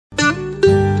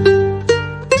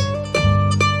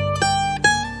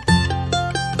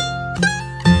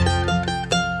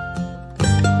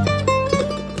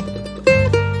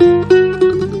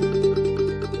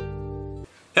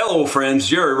friends,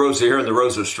 Jerry Rosa here in the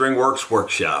Rosa Stringworks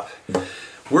workshop.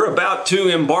 We're about to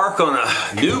embark on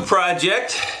a new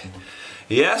project.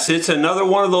 Yes, it's another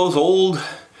one of those old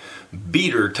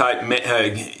beater type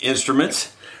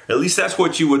instruments. At least that's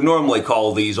what you would normally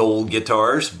call these old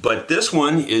guitars, but this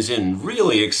one is in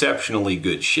really exceptionally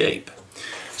good shape.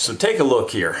 So take a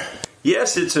look here.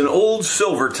 Yes, it's an old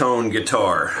Silvertone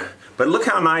guitar, but look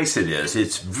how nice it is.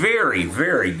 It's very,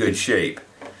 very good shape.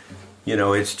 You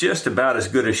know, it's just about as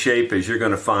good a shape as you're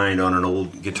going to find on an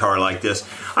old guitar like this.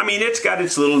 I mean, it's got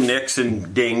its little nicks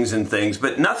and dings and things,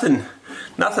 but nothing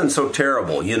so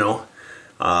terrible, you know,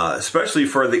 especially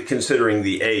for considering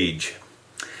the age.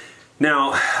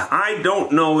 Now, I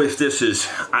don't know if this is,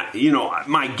 you know,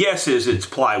 my guess is it's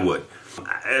plywood.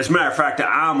 As a matter of fact,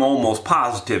 I'm almost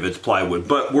positive it's plywood,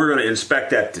 but we're going to inspect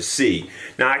that to see.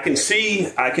 Now, I can see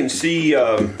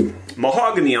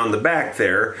mahogany on the back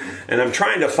there, and I'm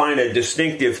trying to find a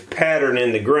distinctive pattern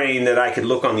in the grain that I could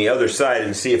look on the other side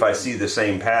and see if I see the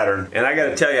same pattern. And I got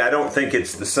to tell you, I don't think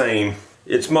it's the same.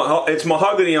 It's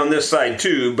mahogany on this side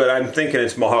too, but I'm thinking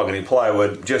it's mahogany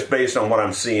plywood just based on what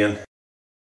I'm seeing.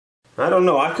 I don't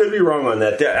know, I could be wrong on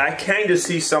that. I kind of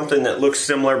see something that looks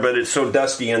similar, but it's so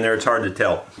dusty in there it's hard to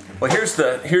tell. Well, here's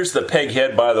the peg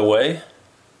head, by the way.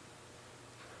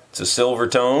 It's a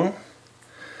Silvertone.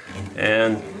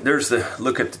 And there's the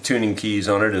look at the tuning keys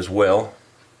on it as well.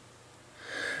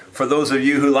 For those of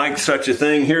you who like such a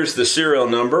thing, here's the serial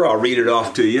number. I'll read it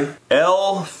off to you.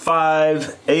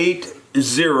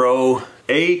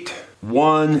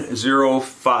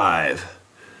 L5808105.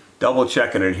 Double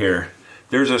checking it here.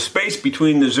 There's a space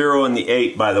between the 0 and the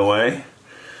 8, by the way.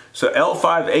 So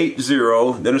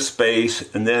L580, then a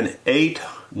space, and then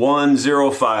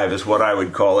 8105 is what I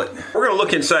would call it. We're going to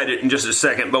look inside it in just a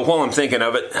second, but while I'm thinking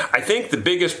of it, I think the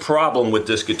biggest problem with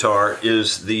this guitar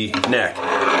is the neck.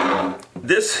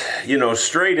 This, you know,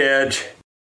 straight edge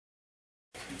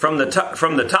from the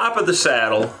top of the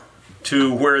saddle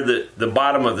to where the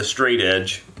bottom of the straight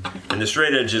edge, and the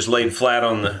straight edge is laid flat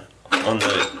on the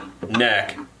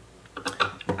neck.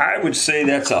 I would say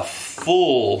that's a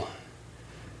full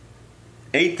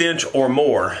 1/8 inch or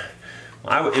more.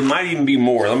 It might even be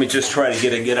more. Let me just try to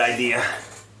get a good idea.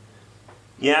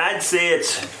 Yeah, I'd say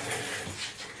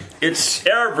it's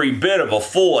every bit of a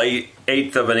full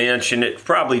 1/8 of an inch, and it's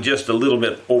probably just a little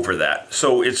bit over that.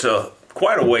 So it's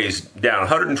quite a ways down.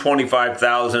 125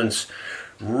 thousandths,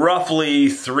 roughly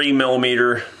 3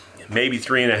 millimeter, maybe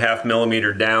 3.5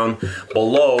 millimeter down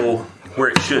below where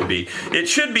it should be. It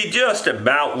should be just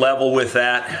about level with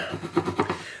that.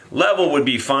 Level would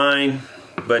be fine,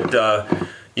 but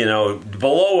you know,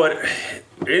 below it,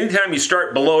 anytime you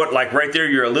start below it, like right there,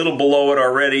 you're a little below it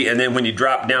already, and then when you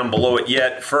drop down below it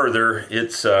yet further,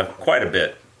 it's quite a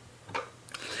bit.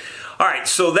 All right,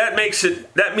 so that means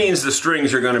the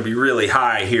strings are going to be really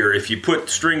high here. If you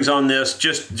put strings on this,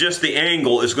 just the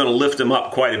angle is going to lift them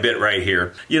up quite a bit right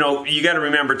here. You know, you got to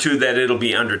remember too that it'll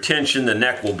be under tension. The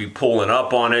neck will be pulling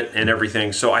up on it and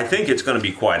everything. So I think it's going to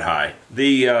be quite high.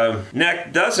 The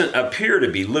neck doesn't appear to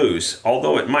be loose,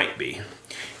 although it might be.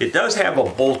 It does have a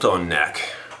bolt-on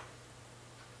neck,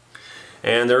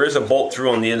 and there is a bolt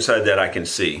through on the inside that I can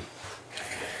see.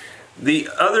 The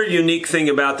other unique thing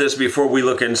about this before we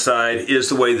look inside is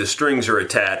the way the strings are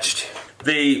attached.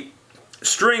 The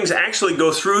strings actually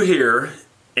go through here,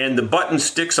 and the button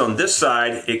sticks on this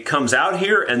side. It comes out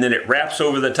here, and then it wraps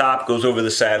over the top, goes over the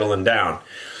saddle and down.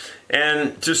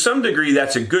 And to some degree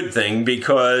that's a good thing,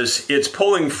 because it's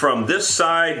pulling from this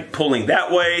side, pulling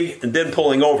that way, and then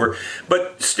pulling over.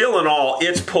 But still in all,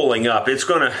 it's pulling up. It's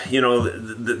gonna, you know,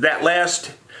 that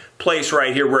last place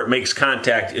right here where it makes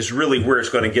contact is really where it's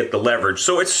going to get the leverage.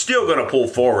 So it's still going to pull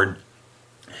forward.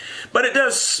 But it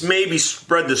does maybe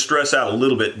spread the stress out a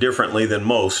little bit differently than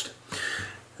most.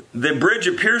 The bridge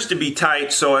appears to be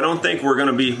tight, so I don't think we're going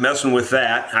to be messing with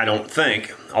that, I don't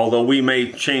think. Although we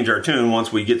may change our tune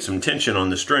once we get some tension on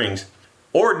the strings.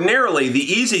 Ordinarily,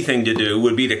 the easy thing to do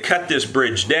would be to cut this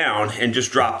bridge down and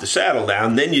just drop the saddle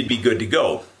down, then you'd be good to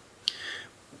go,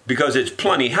 because it's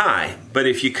plenty high. But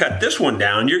if you cut this one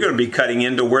down, you're going to be cutting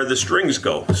into where the strings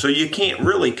go. So you can't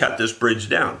really cut this bridge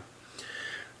down.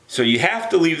 So you have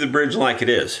to leave the bridge like it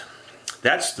is.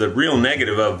 That's the real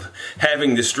negative of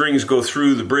having the strings go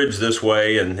through the bridge this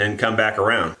way and come back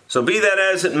around. So be that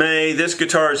as it may, this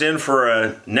guitar is in for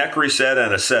a neck reset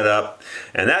and a setup,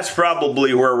 and that's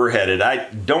probably where we're headed. I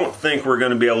don't think we're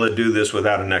going to be able to do this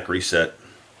without a neck reset.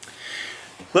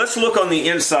 Let's look on the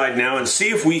inside now and see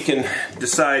if we can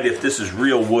decide if this is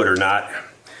real wood or not.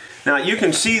 Now you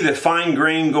can see the fine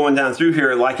grain going down through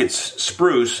here like it's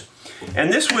spruce.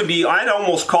 And this would be, I'd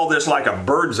almost call this like a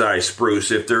bird's eye spruce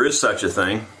if there is such a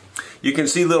thing. You can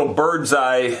see little bird's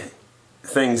eye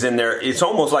things in there. It's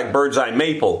almost like bird's eye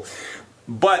maple,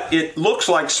 but it looks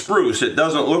like spruce. It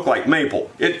doesn't look like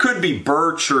maple. It could be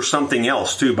birch or something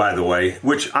else too, by the way,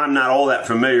 which I'm not all that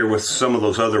familiar with some of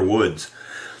those other woods.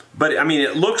 But I mean,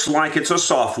 it looks like it's a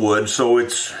softwood, so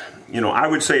it's, you know, I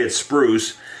would say it's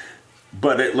spruce,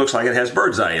 but it looks like it has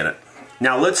bird's eye in it.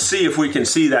 Now let's see if we can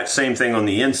see that same thing on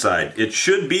the inside. It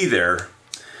should be there.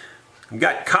 I've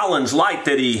got Collins light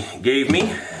that he gave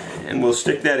me, and we'll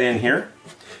stick that in here.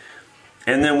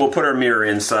 And then we'll put our mirror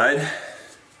inside,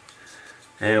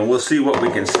 and we'll see what we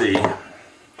can see.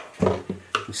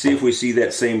 See if we see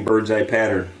that same bird's eye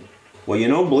pattern. Well, you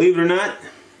know, believe it or not,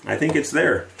 I think it's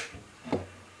there.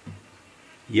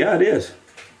 Yeah, it is.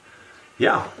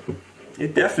 Yeah,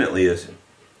 it definitely is.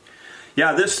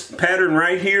 Yeah, this pattern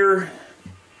right here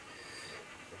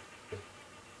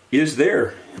is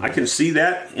there. I can see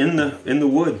that in the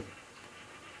wood.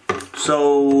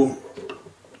 So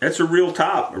that's a real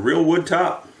top, a real wood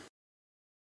top.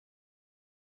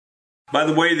 By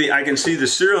the way, I can see the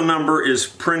serial number is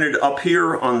printed up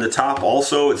here on the top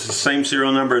also. It's the same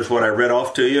serial number as what I read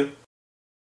off to you.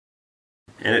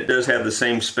 And it does have the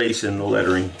same space in the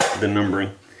lettering, the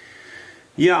numbering.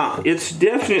 Yeah, it's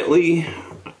definitely,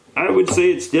 I would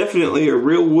say it's definitely a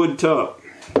real wood top.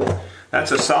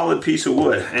 That's a solid piece of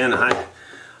wood, and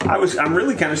I'm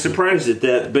really kind of surprised at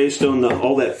that based on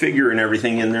all that figure and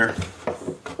everything in there.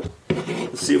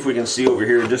 Let's see if we can see over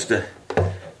here just to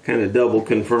kind of double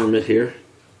confirm it here.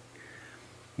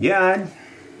 Yeah, I'm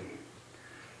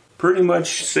pretty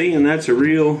much seeing that's a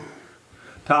real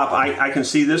top. I can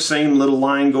see this same little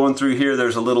line going through here.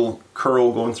 There's a little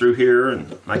curl going through here,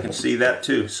 and I can see that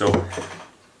too. So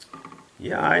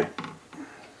yeah, I'm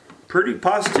pretty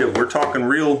positive we're talking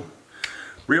real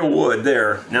wood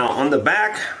there. Now on the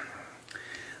back,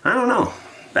 I don't know.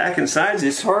 Back and sides,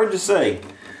 it's hard to say.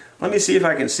 Let me see if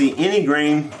I can see any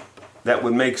grain that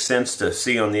would make sense to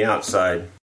see on the outside.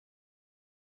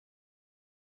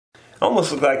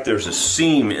 Almost look like there's a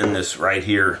seam in this right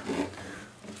here.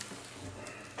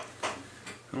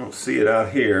 I don't see it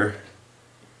out here.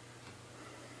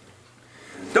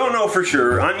 Don't know for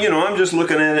sure. I'm just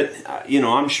looking at it.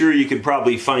 I'm sure you could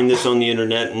probably find this on the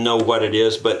internet and know what it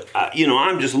is, but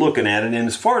I'm just looking at it, and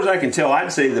as far as I can tell,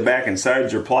 I'd say the back and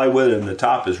sides are plywood and the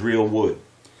top is real wood.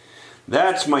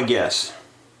 That's my guess.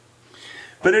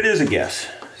 But it is a guess,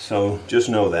 so just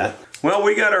know that. Well,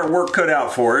 we got our work cut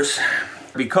out for us.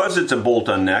 Because it's a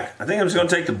bolt-on neck, I think I'm just going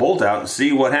to take the bolt out and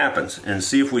see what happens, and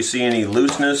see if we see any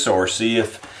looseness, or see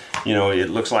if, it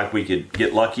looks like we could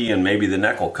get lucky and maybe the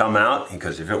neck will come out,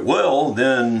 because if it will,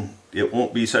 then it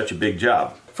won't be such a big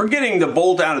job. For getting the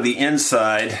bolt out of the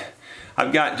inside,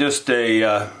 I've got just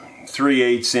a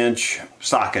 3/8 inch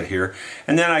socket here,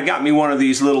 and then I got me one of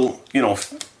these little,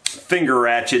 finger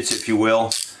ratchets, if you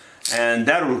will, and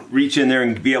that'll reach in there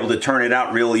and be able to turn it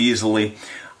out real easily.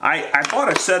 I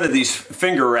bought a set of these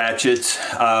finger ratchets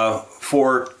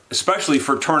especially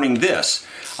for turning this.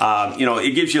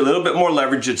 It gives you a little bit more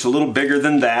leverage. It's a little bigger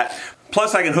than that.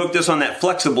 Plus I can hook this on that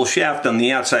flexible shaft on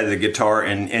the outside of the guitar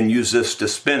and use this to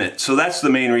spin it. So that's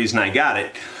the main reason I got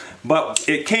it. But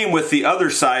it came with the other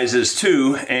sizes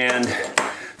too, and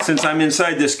since I'm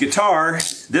inside this guitar,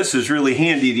 this is really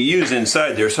handy to use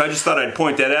inside there. So I just thought I'd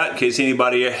point that out in case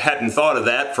anybody hadn't thought of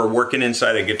that for working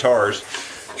inside of guitars.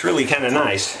 It's really kind of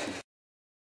nice.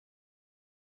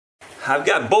 I've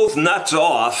got both nuts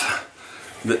off.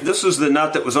 This is the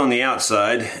nut that was on the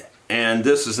outside, and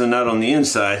this is the nut on the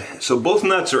inside. So both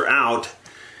nuts are out.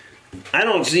 I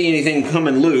don't see anything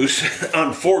coming loose,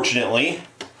 unfortunately.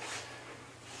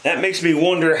 That makes me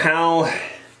wonder how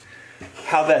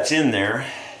that's in there.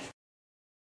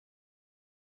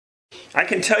 I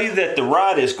can tell you that the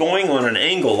rod is going on an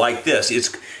angle like this.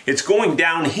 It's going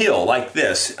downhill like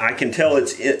this. I can tell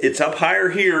it's up higher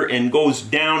here and goes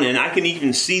down, and I can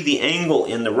even see the angle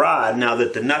in the rod now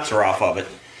that the nuts are off of it.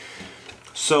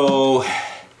 So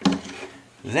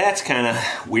that's kind of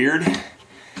weird.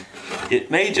 It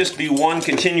may just be one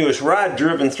continuous rod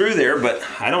driven through there, but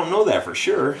I don't know that for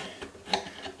sure.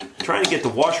 I'm trying to get the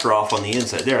washer off on the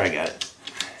inside. There, I got it.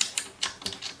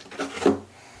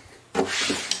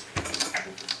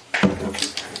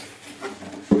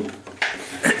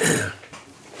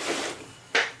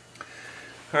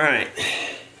 Alright,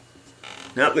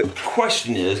 now the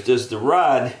question is, does the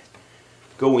rod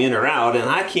go in or out? And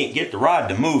I can't get the rod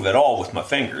to move at all with my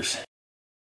fingers.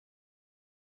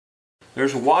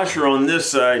 There's a washer on this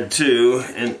side too,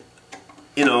 and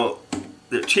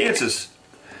the chances,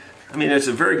 it's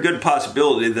a very good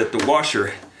possibility that the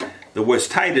washer, as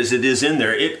tight as it is in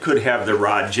there, it could have the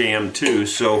rod jammed too.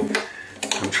 So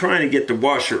I'm trying to get the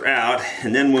washer out,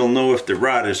 and then we'll know if the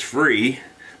rod is free.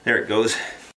 There it goes.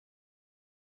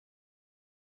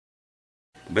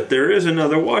 But there is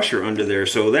another washer under there,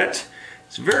 so it's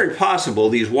very possible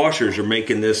these washers are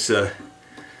making this,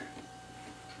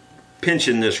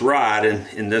 pinching this rod,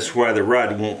 and that's why the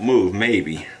rod won't move,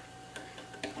 maybe,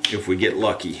 if we get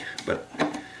lucky. But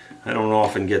I don't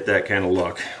often get that kind of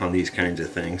luck on these kinds of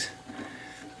things.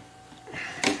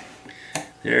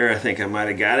 There, I think I might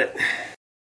have got it.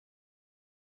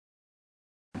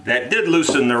 That did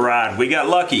loosen the rod. We got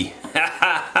lucky. Ha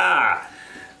ha ha!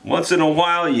 Once in a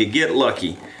while you get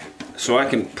lucky. So I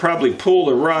can probably pull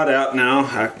the rod out now.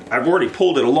 I've already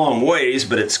pulled it a long ways,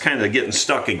 but it's kind of getting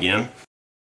stuck again.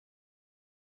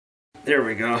 There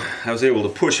we go. I was able to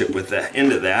push it with the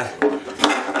end of that.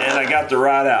 And I got the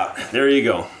rod out. There you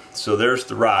go. So there's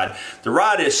the rod. The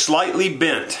rod is slightly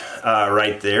bent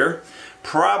right there.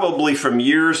 Probably from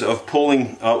years of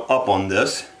pulling up on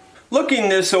this. Looking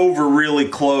this over really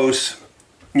close,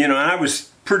 you know, I was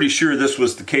pretty sure this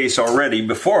was the case already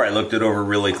before I looked it over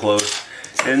really close,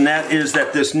 and that is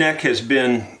that this neck has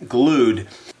been glued.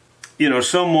 You know,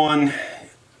 someone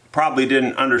probably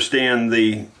didn't understand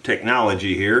the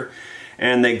technology here,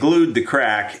 and they glued the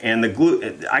crack, and the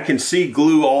glue, I can see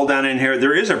glue all down in here.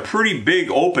 There is a pretty big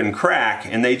open crack,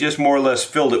 and they just more or less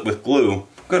filled it with glue.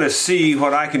 I'm gonna see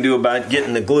what I can do about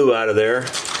getting the glue out of there.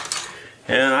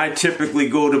 And I typically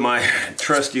go to my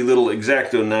trusty little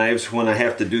X-Acto knives when I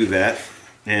have to do that.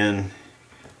 And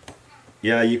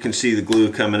yeah, you can see the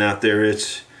glue coming out there.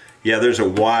 Yeah, there's a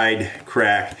wide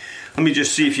crack. Let me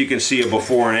just see if you can see a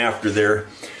before and after there.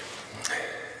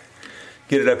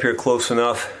 Get it up here close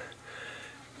enough.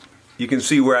 You can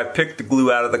see where I picked the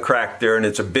glue out of the crack there, and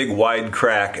it's a big wide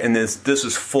crack, and this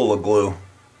is full of glue.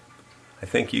 I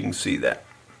think you can see that.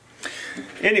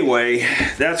 Anyway,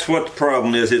 that's what the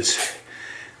problem is. It's,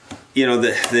 you know,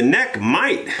 the neck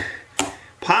might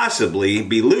possibly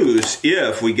be loose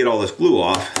if we get all this glue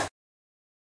off.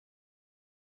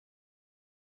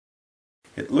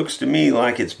 It looks to me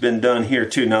like it's been done here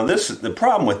too. Now the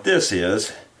problem with this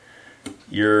is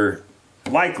you're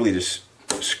likely to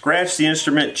scratch the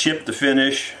instrument, chip the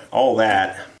finish, all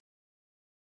that.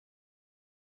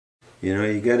 You know,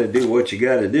 you got to do what you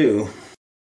got to do.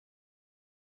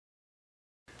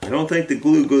 I don't think the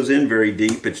glue goes in very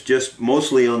deep. It's just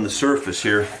mostly on the surface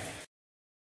here.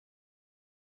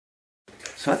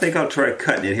 So I think I'll try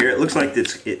cutting it here. It looks like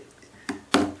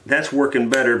that's working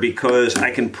better because I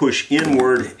can push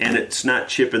inward and it's not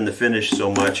chipping the finish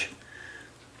so much.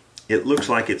 It looks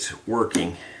like it's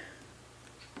working.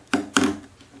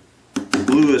 The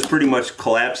glue is pretty much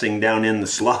collapsing down in the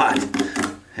slot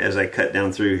as I cut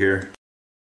down through here.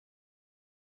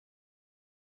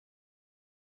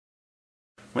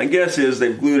 My guess is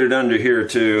they've glued it under here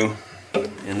too,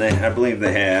 and I believe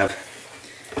they have.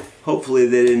 Hopefully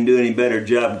they didn't do any better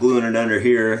job gluing it under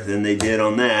here than they did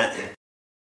on that.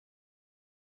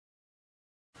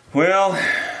 Well,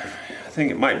 I think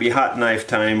it might be hot knife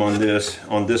time on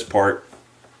this part.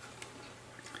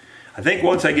 I think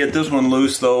once I get this one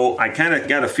loose though, I kind of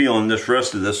got a feeling this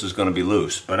rest of this is going to be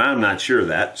loose, but I'm not sure of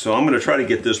that, so I'm going to try to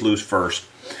get this loose first.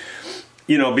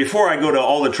 You know, before I go to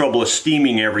all the trouble of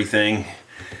steaming everything,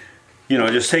 you know,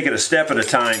 just take it a step at a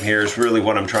time here is really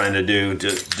what I'm trying to do to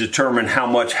determine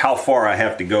how far I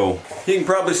have to go. You can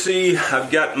probably see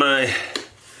I've got my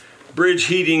bridge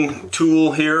heating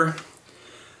tool here.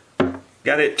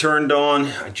 Got it turned on.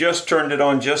 I just turned it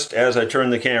on just as I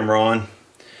turned the camera on.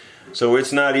 So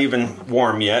it's not even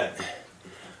warm yet.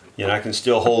 You know, I can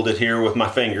still hold it here with my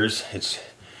fingers.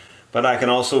 But I can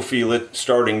also feel it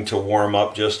starting to warm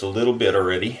up just a little bit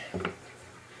already.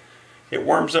 It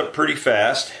warms up pretty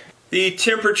fast. The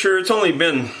temperature, it's only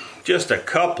been just a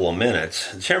couple of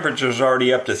minutes. The temperature's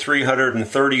already up to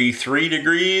 333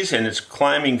 degrees and it's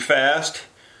climbing fast.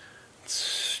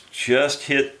 It's just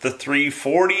hit the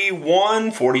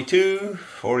 341, 42,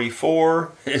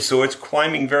 44, so it's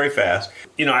climbing very fast.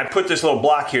 You know, I put this little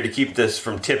block here to keep this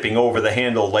from tipping over. The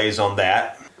handle lays on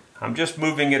that. I'm just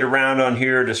moving it around on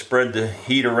here to spread the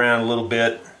heat around a little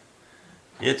bit.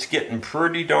 It's getting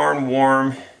pretty darn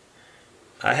warm.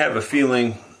 I have a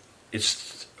feeling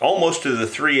it's almost to the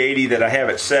 380 that I have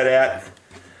it set at,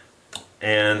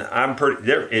 and I'm pretty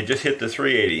there. It just hit the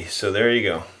 380, so there you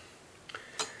go.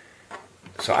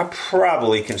 So I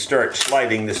probably can start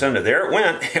sliding this under there.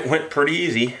 It went pretty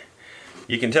easy.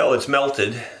 You can tell it's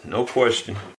melted, no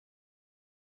question.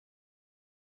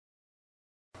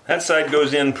 That side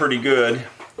goes in pretty good.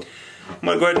 I'm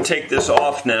going to go ahead and take this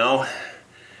off now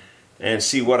and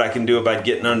see what I can do about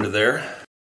getting under there.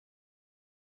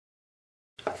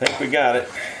 I think we got it.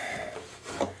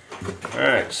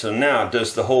 Alright, so now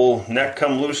does the whole neck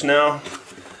come loose now?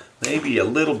 Maybe a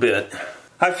little bit.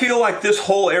 I feel like this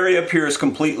whole area up here is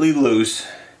completely loose.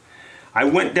 I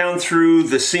went down through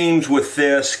the seams with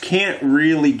this. Can't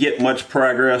really get much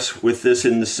progress with this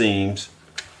in the seams.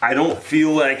 I don't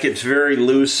feel like it's very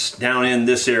loose down in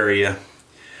this area.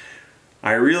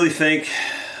 I really think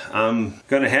I'm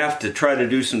gonna have to try to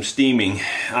do some steaming.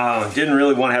 Didn't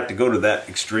really want to have to go to that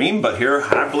extreme, but here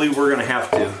I believe we're gonna have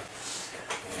to.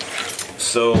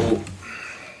 So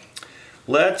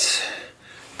let's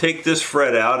take this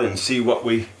fret out and see what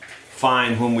we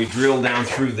find when we drill down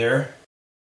through there.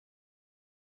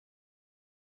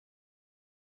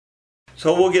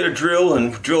 So we'll get a drill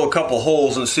and drill a couple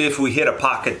holes and see if we hit a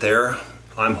pocket there.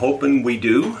 I'm hoping we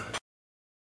do.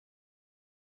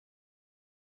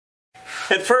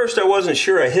 At first I wasn't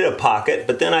sure I hit a pocket,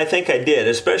 but then I think I did,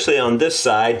 especially on this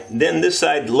side. Then this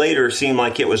side later seemed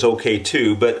like it was okay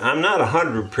too, but I'm not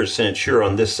 100% sure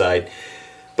on this side.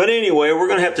 But anyway, we're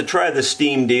going to have to try the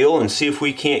steam deal and see if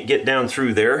we can't get down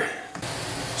through there.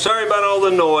 Sorry about all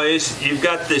the noise. You've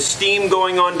got the steam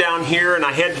going on down here, and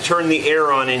I had to turn the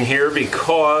air on in here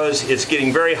because it's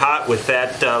getting very hot with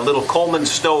that little Coleman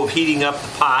stove heating up the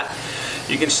pot.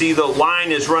 You can see the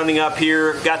line is running up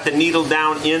here, got the needle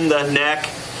down in the neck,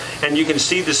 and you can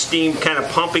see the steam kind of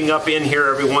pumping up in here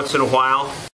every once in a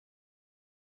while.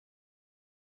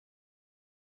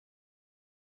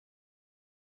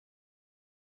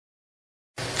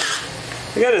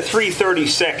 I got a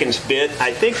 3/32 bit.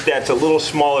 I think that's a little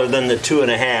smaller than the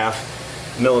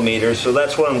 2.5 millimeters, so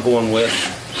that's what I'm going with.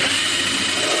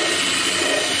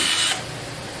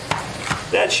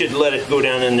 That should let it go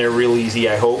down in there real easy,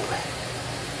 I hope.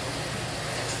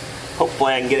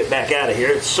 Hopefully I can get it back out of here.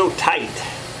 It's so tight.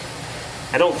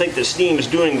 I don't think the steam is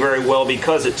doing very well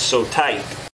because it's so tight.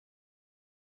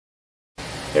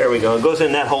 There we go. It goes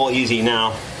in that hole easy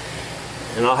now.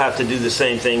 And I'll have to do the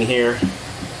same thing here.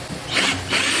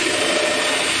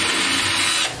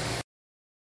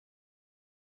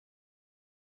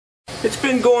 It's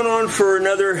been going on for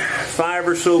another 5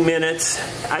 or so minutes.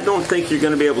 I don't think you're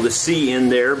going to be able to see in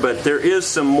there, but there is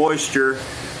some moisture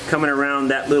coming around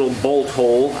that little bolt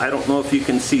hole. I don't know if you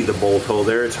can see the bolt hole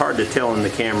there. It's hard to tell in the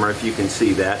camera if you can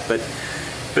see that, but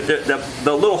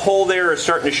the little hole there is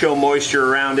starting to show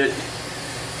moisture around it.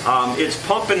 It's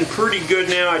pumping pretty good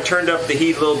now. I turned up the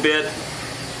heat a little bit,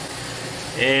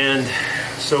 and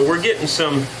so we're getting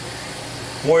some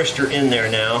moisture in there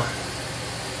now.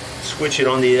 Switch it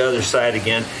on the other side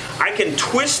again. I can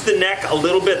twist the neck a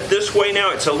little bit this way now.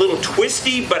 It's a little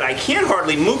twisty, but I can't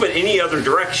hardly move it any other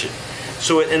direction.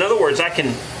 So in other words, I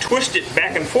can twist it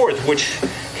back and forth, which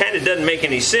kind of doesn't make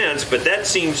any sense, but that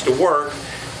seems to work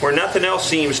where nothing else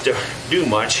seems to do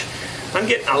much. I'm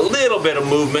getting a little bit of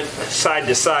movement side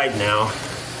to side now.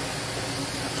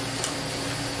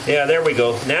 Yeah, there we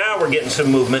go. Now we're getting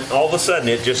some movement. All of a sudden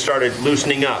it just started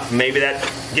loosening up. Maybe that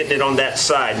getting it on that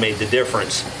side made the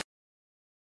difference.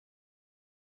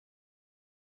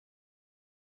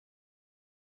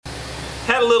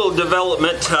 Had a little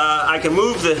development. I can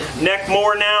move the neck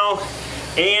more now,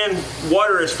 and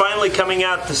water is finally coming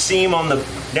out the seam on the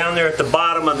down there at the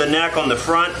bottom of the neck on the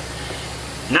front.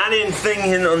 Not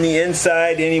anything on the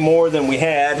inside any more than we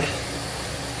had.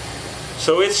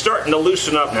 So it's starting to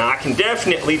loosen up now. I can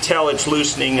definitely tell it's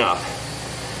loosening up.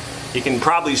 You can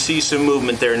probably see some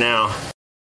movement there now.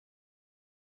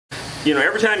 You know,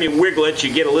 every time you wiggle it,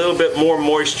 you get a little bit more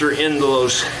moisture in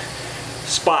those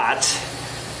spots.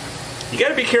 You got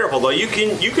to be careful though. You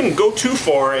can go too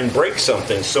far and break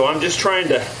something. So I'm just trying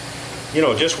to, you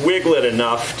know, just wiggle it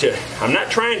enough to. I'm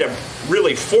not trying to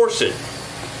really force it.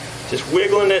 Just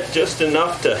wiggling it just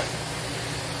enough to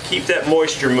keep that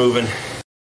moisture moving.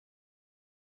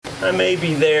 I may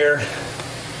be there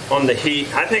on the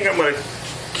heat. I think I'm going to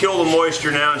kill the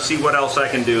moisture now and see what else I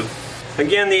can do.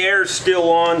 Again, the air's still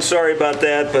on. Sorry about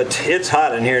that, but it's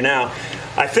hot in here now.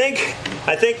 I think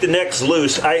the neck's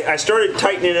loose. I started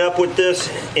tightening it up with this,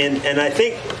 and I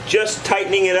think just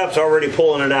tightening it up is already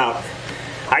pulling it out.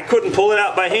 I couldn't pull it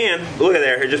out by hand. Look at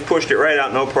there, it just pushed it right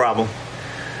out, no problem.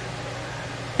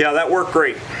 Yeah, that worked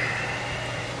great.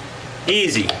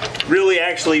 Easy, really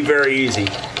actually very easy.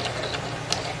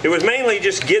 It was mainly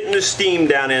just getting the steam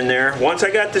down in there. Once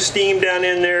I got the steam down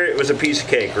in there, it was a piece of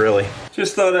cake, really.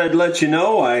 Just thought I'd let you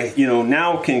know, I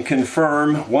now can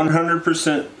confirm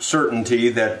 100% certainty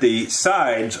that the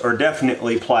sides are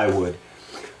definitely plywood.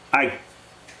 I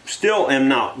still am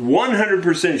not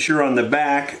 100% sure on the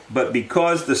back, but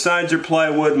because the sides are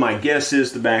plywood, my guess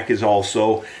is the back is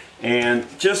also. And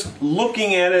just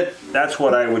looking at it, that's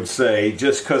what I would say,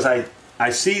 just because I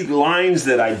see lines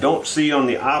that I don't see on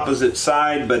the opposite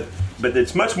side, but but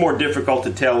it's much more difficult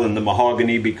to tell in the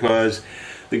mahogany because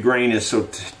the grain is so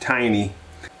tiny.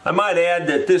 I might add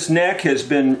that this neck has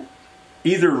been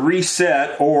either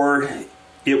reset or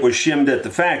it was shimmed at the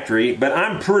factory, but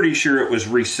I'm pretty sure it was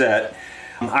reset.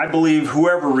 I believe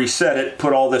whoever reset it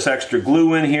put all this extra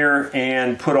glue in here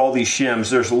and put all these shims.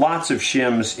 There's lots of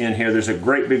shims in here. There's a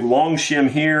great big long shim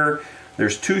here.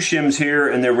 There's 2 shims here,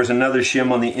 and there was another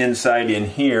shim on the inside in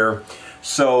here.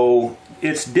 So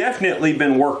it's definitely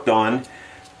been worked on.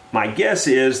 My guess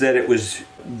is that it was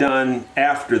done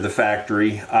after the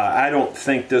factory. I don't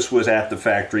think this was at the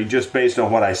factory, just based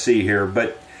on what I see here,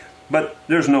 but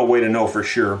there's no way to know for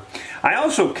sure. I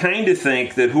also kind of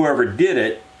think that whoever did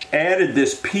it added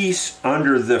this piece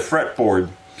under the fretboard.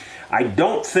 I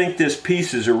don't think this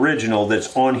piece is original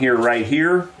that's on here right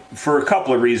here for a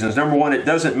couple of reasons. Number one, it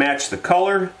doesn't match the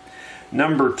color.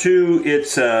 Number two,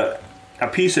 it's a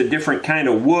piece of different kind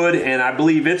of wood, and I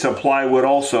believe it's a plywood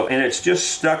also, and it's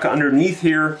just stuck underneath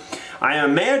here. I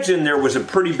imagine there was a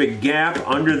pretty big gap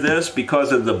under this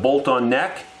because of the bolt-on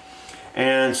neck,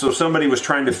 and so somebody was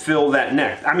trying to fill that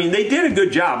neck. I mean, they did a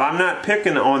good job. I'm not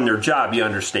picking on their job, you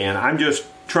understand. I'm just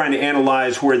trying to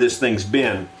analyze where this thing's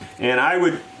been. And I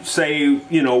would say,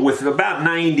 you know, with about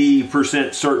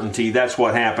 90% certainty, that's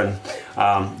what happened.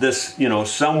 This, you know,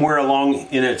 somewhere along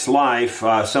in its life,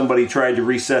 somebody tried to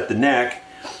reset the neck,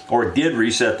 or did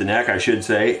reset the neck, I should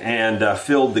say, and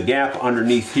filled the gap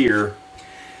underneath here.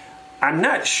 I'm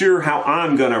not sure how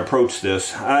I'm going to approach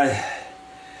this.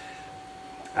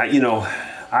 You know,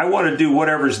 I want to do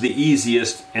whatever's the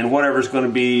easiest and whatever's going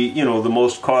to be, you know, the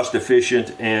most cost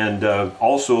efficient and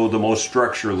also the most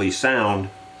structurally sound.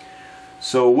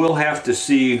 So we'll have to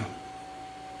see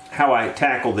how I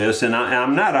tackle this, and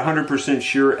I'm not 100%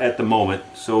 sure at the moment.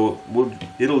 So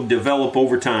it'll develop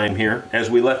over time here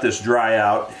as we let this dry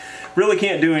out. Really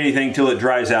can't do anything till it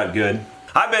dries out good.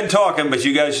 I've been talking, but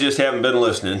you guys just haven't been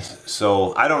listening.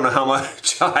 So I don't know how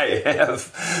much I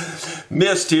have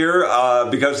missed here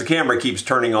because the camera keeps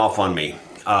turning off on me.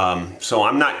 So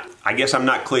I guess I'm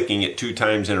not clicking it 2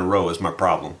 times in a row is my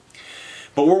problem.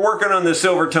 But we're working on the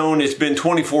Silvertone. It's been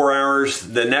 24 hours.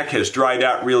 The neck has dried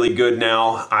out really good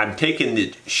now. I'm taking the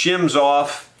shims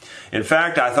off. In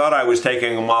fact, I thought I was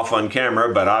taking them off on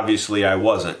camera, but obviously I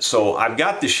wasn't. So I've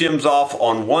got the shims off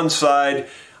on one side.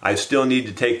 I still need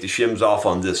to take the shims off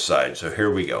on this side. So here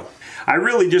we go. I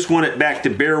really just want it back to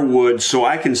bare wood so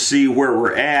I can see where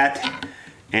we're at.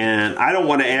 And I don't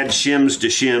want to add shims to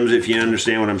shims, if you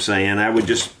understand what I'm saying. I would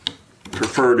just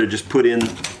prefer to just put in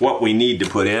what we need to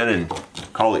put in and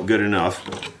call it good enough.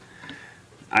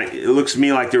 It looks to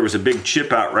me like there was a big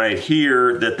chip out right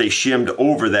here that they shimmed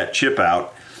over that chip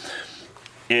out.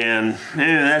 And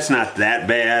that's not that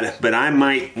bad, but I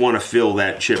might want to fill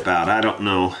that chip out. I don't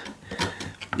know.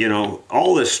 You know,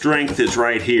 all the strength is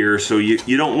right here, so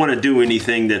you don't want to do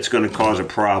anything that's going to cause a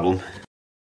problem.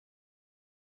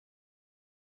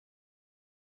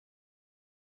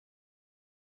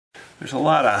 There's a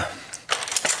lot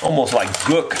of almost like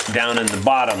gook down in the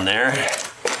bottom there.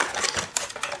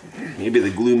 Maybe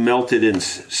the glue melted and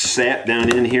sat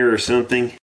down in here or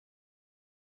something.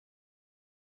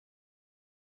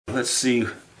 Let's see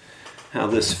how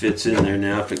this fits in there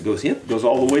now. If it goes, yep, it goes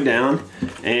all the way down.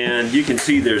 And you can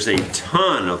see there's a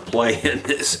ton of play in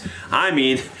this. I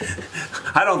mean,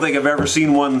 I don't think I've ever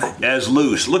seen one as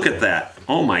loose. Look at that.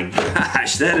 Oh my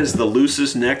gosh, that is the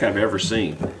loosest neck I've ever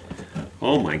seen.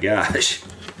 Oh my gosh,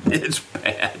 it's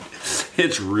bad.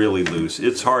 It's really loose.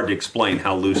 It's hard to explain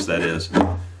how loose that is.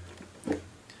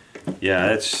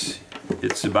 Yeah, it's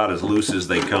about as loose as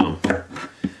they come.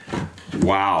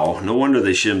 Wow, no wonder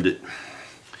they shimmed it.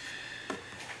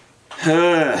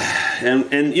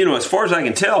 And you know, as far as I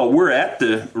can tell, we're at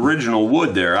the original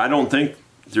wood there. I don't think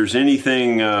there's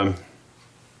anything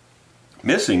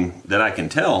missing that I can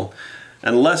tell,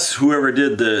 unless whoever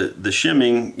did the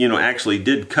shimming, you know, actually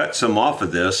did cut some off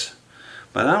of this.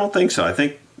 But I don't think so. I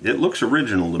think it looks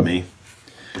original to me.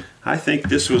 I think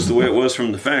this was the way it was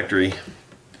from the factory.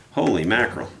 Holy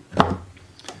mackerel.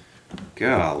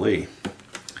 Golly.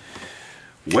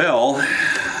 Well,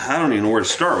 I don't even know where to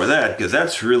start with that, because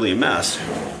that's really a mess.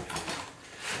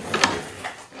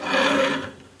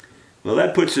 Well,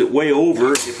 that puts it way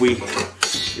over. If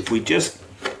we just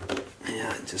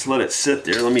let it sit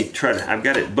there. Let me try to, I've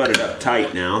got it butted up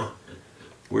tight now.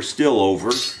 We're still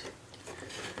over.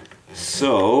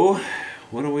 So,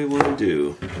 what do we want to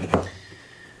do?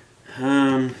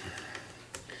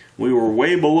 We were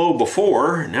way below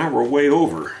before, now we're way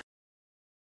over.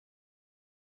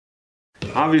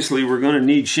 Obviously we're going to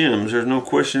need shims, there's no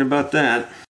question about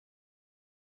that.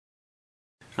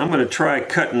 I'm going to try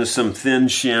cutting some thin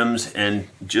shims and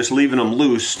just leaving them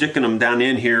loose, sticking them down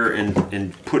in here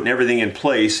and putting everything in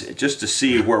place just to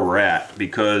see where we're at,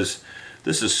 because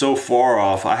this is so far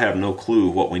off I have no clue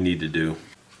what we need to do.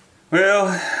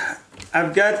 Well,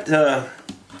 I've got a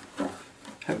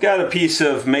piece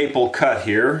of maple cut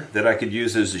here that I could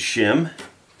use as a shim,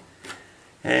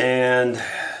 and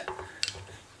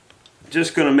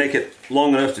just going to make it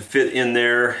long enough to fit in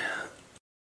there.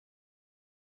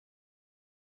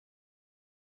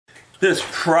 This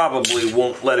probably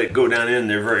won't let it go down in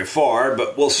there very far,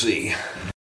 but we'll see.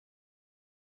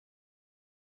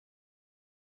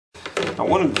 I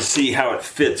wanted to see how it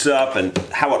fits up and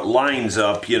how it lines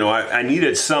up. You know, I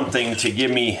needed something to give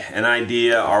me an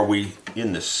idea. Are we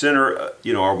in the center?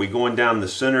 You know, are we going down the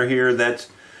center here? That's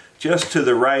just to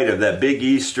the right of that big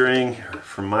E string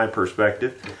from my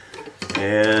perspective.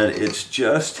 And it's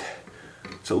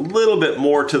a little bit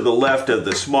more to the left of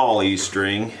the small E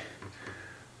string.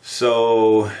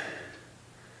 So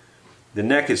the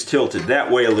neck is tilted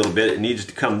that way a little bit. It needs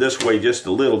to come this way just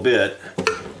a little bit.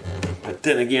 But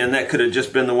then again, that could have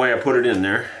just been the way I put it in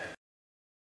there.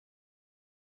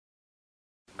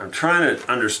 I'm trying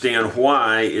to understand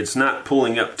why it's not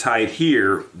pulling up tight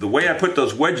here. The way I put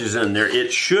those wedges in there,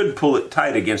 it should pull it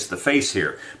tight against the face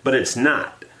here, but it's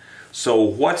not. So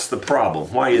what's the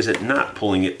problem? Why is it not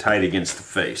pulling it tight against the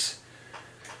face?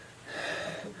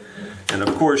 And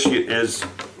of course, as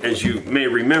you may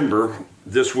remember,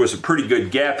 this was a pretty good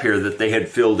gap here that they had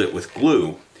filled it with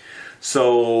glue.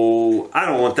 So I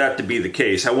don't want that to be the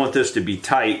case. I want this to be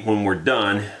tight when we're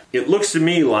done. It looks to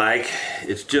me like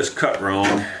it's just cut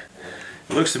wrong.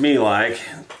 It looks to me like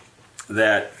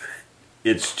that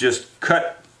it's just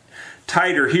cut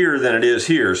tighter here than it is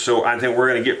here. So I think we're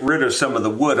going to get rid of some of the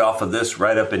wood off of this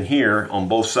right up in here on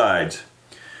both sides.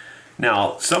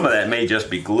 Now, some of that may just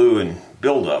be glue and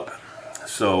buildup.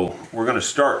 So we're going to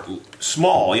start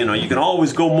small. You know, you can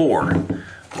always go more.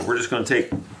 But we're just going to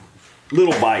take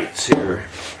little bites here.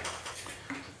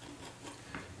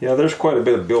 Yeah, there's quite a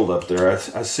bit of buildup there. I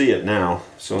see it now.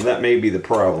 So that may be the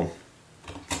problem.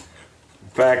 In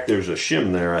fact, there's a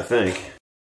shim there, I think,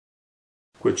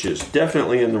 which is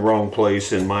definitely in the wrong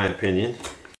place in my opinion.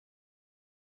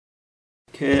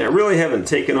 Okay, I really haven't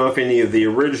taken off any of the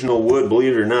original wood,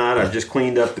 believe it or not. I've just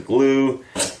cleaned up the glue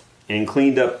and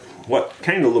cleaned up what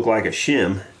kind of looked like a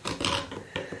shim.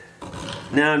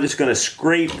 Now I'm just going to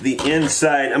scrape the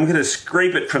inside. I'm going to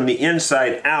scrape it from the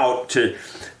inside out to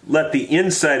let the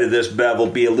inside of this bevel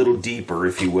be a little deeper,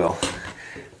 if you will.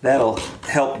 That'll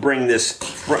help bring this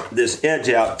edge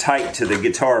out tight to the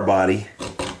guitar body.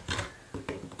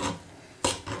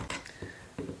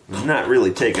 I'm not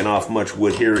really taking off much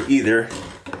wood here either.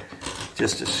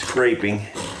 Just a scraping.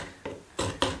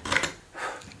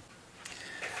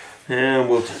 And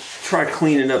we'll try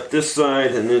cleaning up this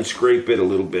side and then scrape it a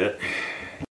little bit.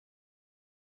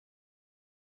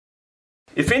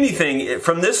 If anything,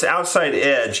 from this outside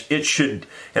edge, it should,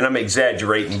 and I'm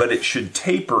exaggerating, but it should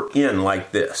taper in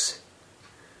like this.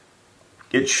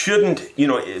 It shouldn't, you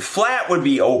know, flat would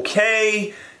be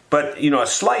okay, but, you know, a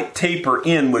slight taper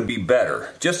in would be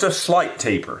better. Just a slight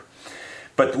taper.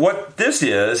 But what this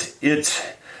is,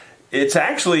 it's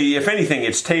actually, if anything,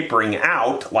 it's tapering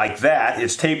out like that.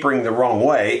 It's tapering the wrong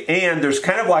way, and there's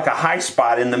kind of like a high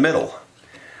spot in the middle,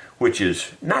 which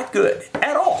is not good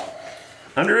at all,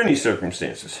 under any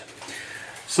circumstances.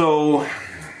 So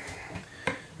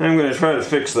I'm going to try to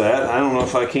fix that. I don't know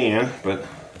if I can, but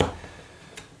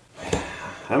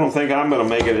I don't think I'm going to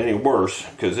make it any worse,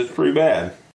 because it's pretty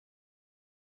bad.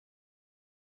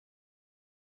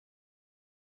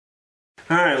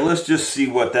 Alright, let's just see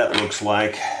what that looks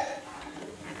like.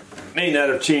 May not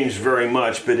have changed very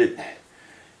much, but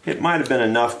it might have been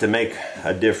enough to make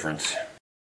a difference.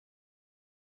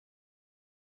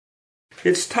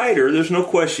 It's tighter, there's no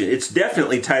question. It's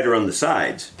definitely tighter on the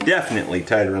sides. Definitely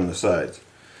tighter on the sides.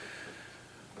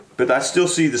 But I still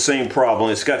see the same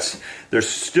problem. There's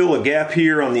still a gap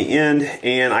here on the end,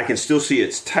 and I can still see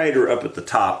it's tighter up at the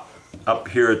top. Up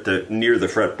here at near the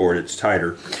fretboard, it's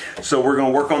tighter. So we're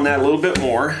going to work on that a little bit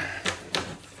more.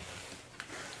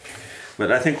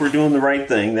 But I think we're doing the right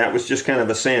thing. That was just kind of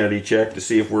a sanity check to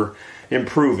see if we're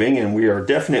improving, and we are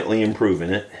definitely improving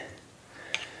it.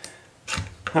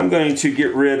 I'm going to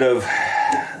get rid of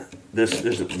this.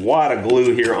 There's a wad of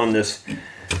glue here on this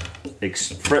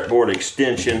fretboard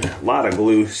extension. A lot of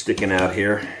glue sticking out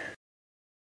here.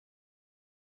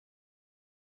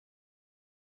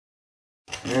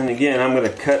 And again, I'm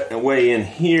going to cut away in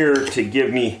here to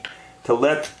give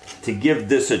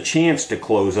this a chance to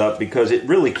close up, because it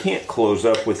really can't close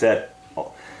up with that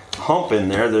hump in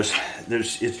there. There's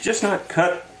it's just not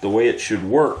cut the way it should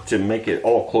work to make it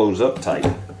all close up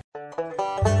tight.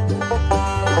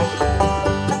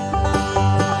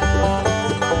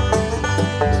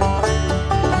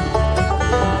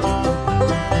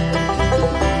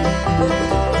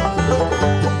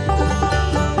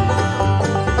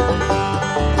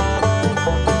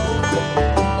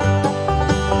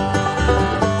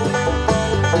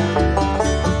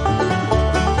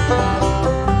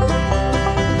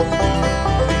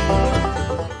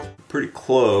 Pretty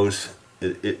close.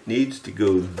 It needs to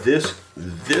go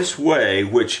this way,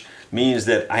 which means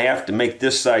that I have to make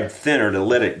this side thinner to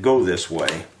let it go this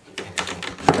way.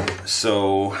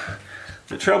 So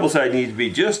the treble side needs to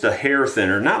be just a hair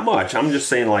thinner, not much. I'm just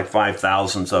saying like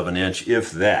 5/1000ths of an inch,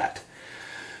 if that.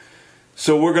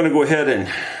 So we're going to go ahead and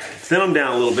thin them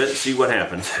down a little bit and see what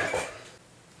happens.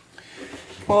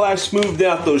 Well, I smoothed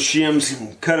out those shims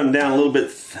and cut them down a little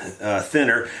bit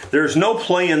thinner. There's no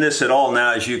play in this at all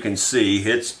now, as you can see.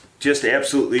 It's just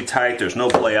absolutely tight. There's no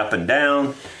play up and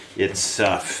down. It's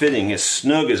fitting as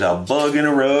snug as a bug in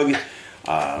a rug.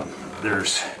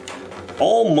 There's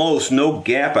almost no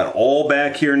gap at all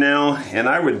back here now, and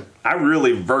I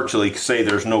really virtually say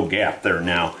there's no gap there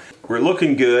now. We're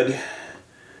looking good.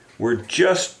 We're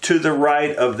just to the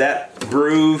right of that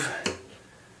groove.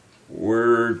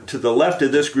 We're to the left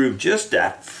of this groove just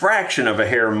a fraction of a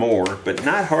hair more, but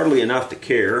not hardly enough to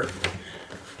care.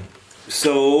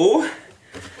 So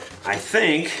I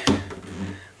think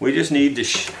we just need to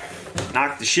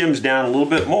knock the shims down a little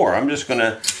bit more. I'm just going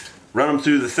to run them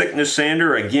through the thickness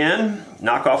sander again,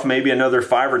 knock off maybe another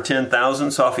 5 or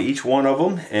 10/1000ths off of each one of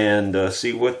them, and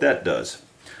see what that does.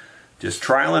 Just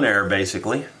trial and error,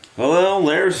 basically. Well,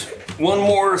 there's one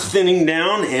more thinning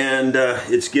down, and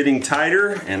it's getting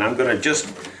tighter, and I'm going to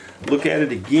just look at it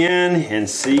again and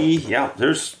see. Yeah,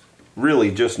 there's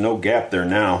really just no gap there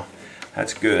now.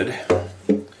 That's good.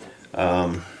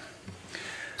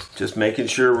 Just making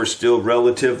sure we're still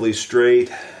relatively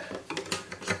straight.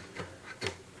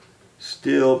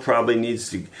 Still probably needs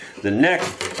to, the neck,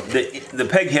 the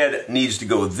peg head needs to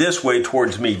go this way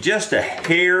towards me just a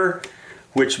hair,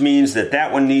 which means that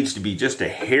that one needs to be just a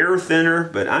hair thinner,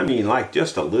 but I mean like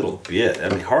just a little bit. I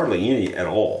mean hardly any at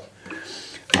all.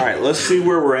 All right, let's see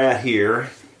where we're at here.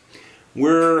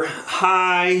 We're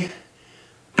high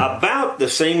about the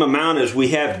same amount as we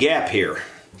have gap here,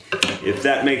 if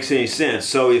that makes any sense.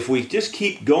 So if we just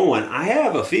keep going, I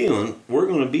have a feeling we're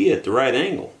going to be at the right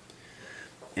angle.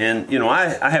 And you know,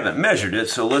 I haven't measured it,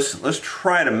 so let's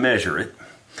try to measure it.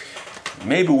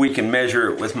 Maybe we can measure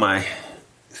it with my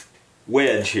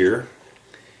wedge here.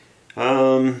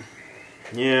 Yeah,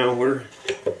 we're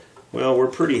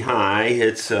pretty high.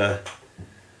 It's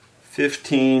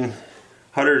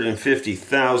 150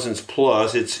 thousandths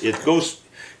plus.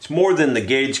 It's more than the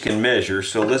gauge can measure.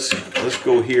 So let's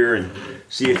go here and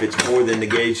see if it's more than the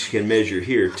gauge can measure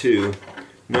here too.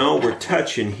 No, we're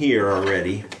touching here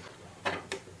already,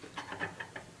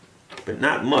 but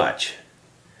not much.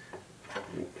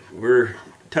 We're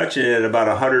touching it at about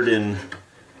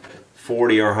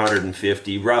 140 or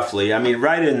 150 roughly. I mean,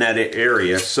 right in that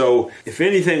area. So if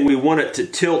anything, we want it to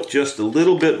tilt just a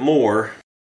little bit more.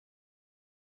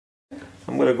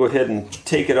 I'm going to go ahead and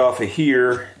take it off of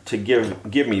here to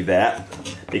give me that,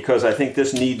 because I think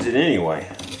this needs it anyway.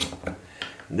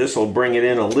 This will bring it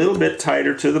in a little bit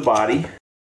tighter to the body.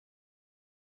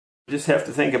 You just have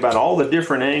to think about all the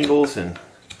different angles and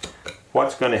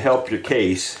what's going to help your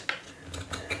case.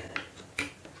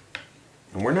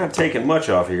 And we're not taking much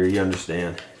off here, you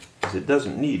understand, because it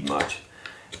doesn't need much.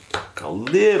 A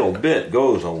little bit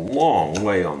goes a long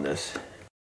way on this.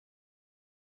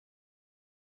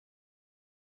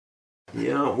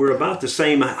 Yeah, we're about the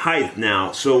same height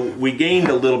now, so we gained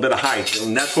a little bit of height,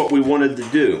 and that's what we wanted to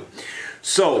do.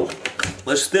 So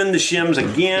let's thin the shims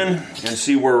again and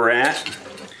see where we're at.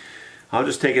 I'll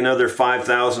just take another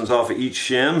 5/1000ths off of each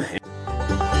shim.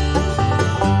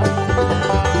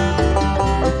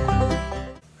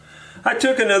 I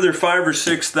took another 5 or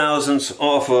 6 thousandths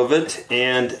off of it,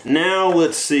 and now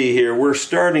let's see here. We're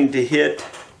starting to hit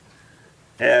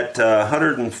at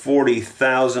 140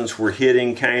 thousandths. We're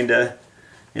hitting kinda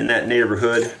in that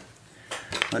neighborhood.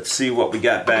 Let's see what we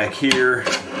got back here.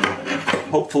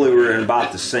 Hopefully we're in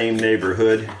about the same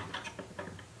neighborhood.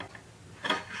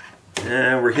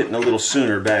 We're hitting a little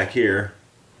sooner back here.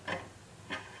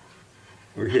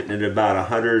 We're hitting at about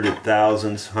 100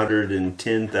 thousandths,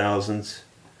 110 thousandths.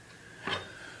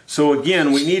 So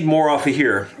again, we need more off of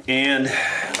here. And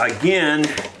again,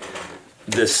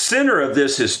 the center of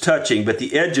this is touching, but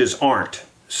the edges aren't.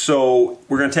 So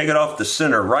we're going to take it off the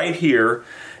center right here,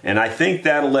 and I think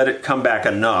that'll let it come back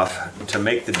enough to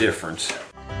make the difference.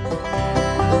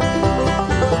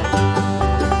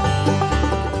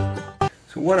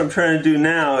 What I'm trying to do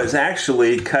now is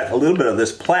actually cut a little bit of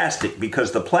this plastic,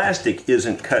 because the plastic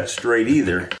isn't cut straight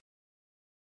either.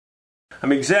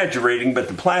 I'm exaggerating, but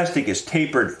the plastic is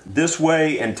tapered this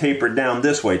way and tapered down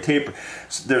this way.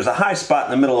 There's a high spot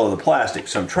in the middle of the plastic,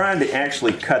 so I'm trying to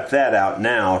actually cut that out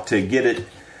now to get it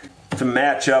to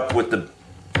match up with the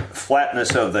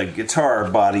flatness of the guitar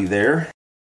body there.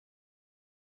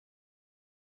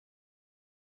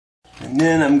 And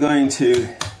then I'm going to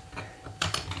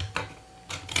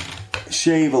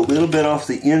shave a little bit off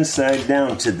the inside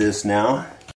down to this now.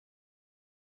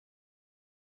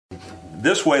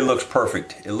 This way looks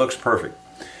perfect. It looks perfect.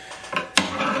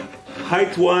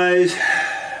 Height-wise,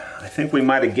 I think we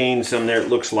might have gained some there. It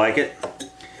looks like it.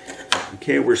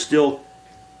 Okay, we're still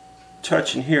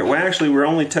touching here. Well, actually, we're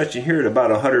only touching here at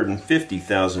about 150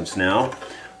 thousandths now.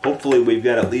 Hopefully, we've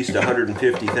got at least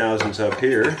 150 thousandths up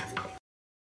here.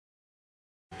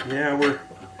 Yeah, we're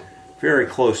very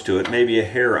close to it. Maybe a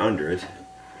hair under it.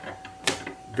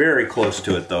 Very close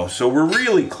to it, though. So we're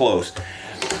really close.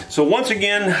 So once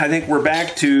again, I think we're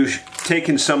back to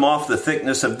taking some off the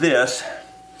thickness of this.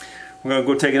 We're going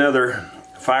to go take another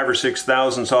 5 or 6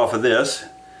 thousandths off of this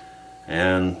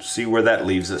and see where that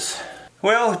leaves us.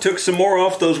 Well, took some more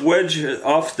off those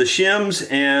off the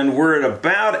shims, and we're at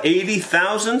about 80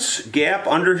 thousandths gap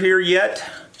under here yet.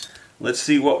 Let's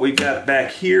see what we got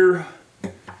back here.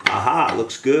 Aha,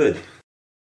 looks good.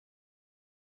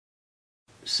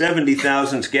 70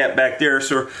 thousandths gap back there,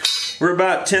 so we're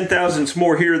about 10 thousandths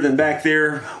more here than back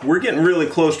there. We're getting really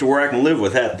close to where I can live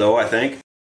with that, though, I think.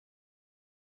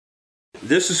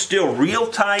 This is still real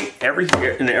tight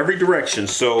in every direction,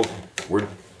 so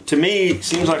to me, it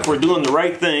seems like we're doing the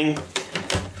right thing.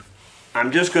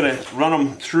 I'm just going to run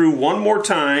them through one more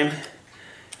time,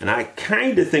 and I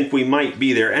kind of think we might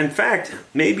be there. In fact,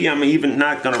 maybe I'm even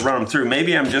not going to run them through.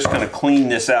 Maybe I'm just going to clean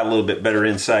this out a little bit better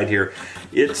inside here.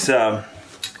 It's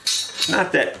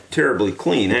not that terribly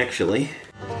clean, actually.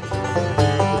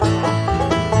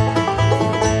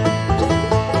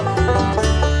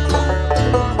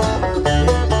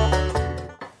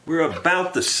 We're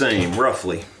about the same,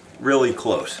 roughly. Really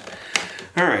close.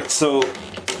 Alright, so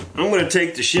I'm going to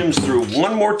take the shims through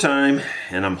one more time,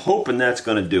 and I'm hoping that's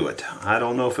going to do it. I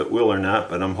don't know if it will or not,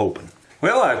 but I'm hoping.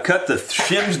 Well, I've cut the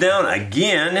shims down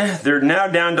again. They're now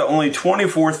down to only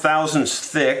 24 thousandths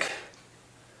thick.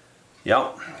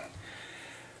 Yep.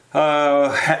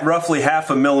 Roughly half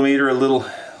a millimeter, a little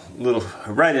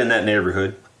right in that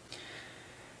neighborhood.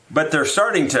 But they're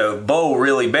starting to bow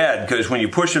really bad, because when you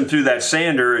push them through that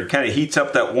sander, it kind of heats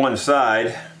up that one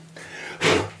side.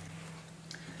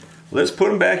 Let's put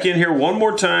them back in here one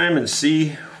more time and see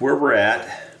where we're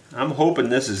at. I'm hoping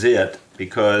this is it,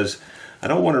 because I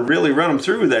don't want to really run them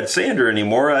through that sander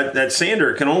anymore. That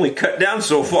sander can only cut down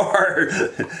so far.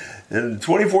 And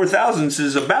 24 thousandths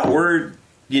is about where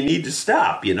you need to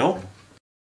stop, you know.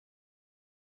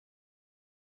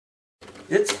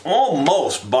 It's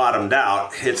almost bottomed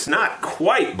out. It's not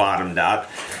quite bottomed out.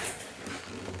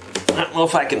 I don't know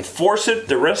if I can force it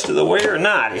the rest of the way or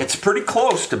not. It's pretty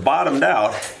close to bottomed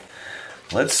out.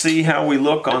 Let's see how we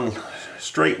look on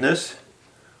straightness.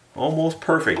 Almost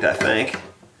perfect, I think.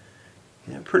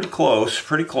 Yeah, pretty close,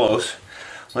 pretty close.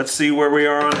 Let's see where we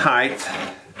are on height.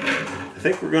 I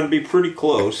think we're going to be pretty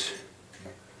close.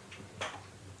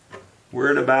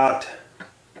 We're at about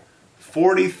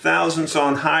 40 thousandths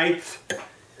on height,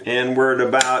 and we're at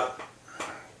about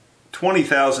 20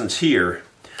 thousandths here.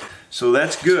 So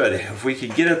that's good. If we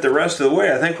could get it the rest of the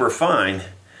way, I think we're fine.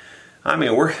 I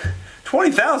mean,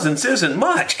 20 thousandths isn't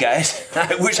much, guys.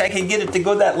 I wish I could get it to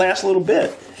go that last little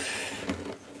bit.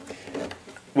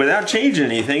 Without changing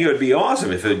anything, it would be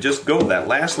awesome if it would just go that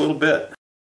last little bit.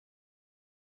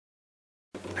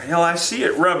 Hell, I see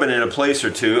it rubbing in a place or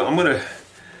two. I'm going to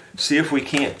see if we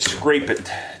can't scrape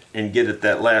it and get it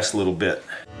that last little bit.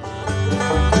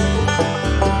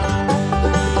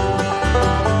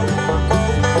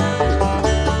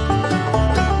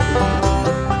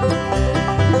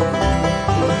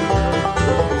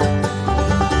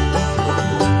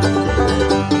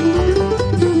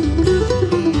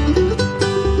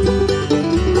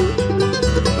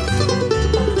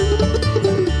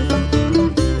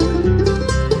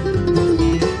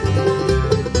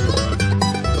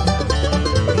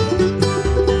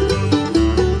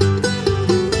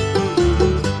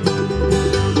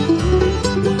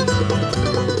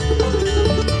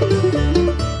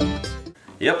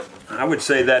 Yep, I would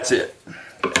say that's it.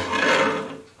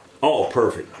 Oh,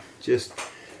 perfect.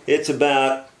 It's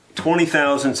about 20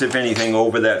 thousandths, if anything,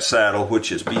 over that saddle,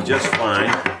 which is be just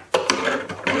fine.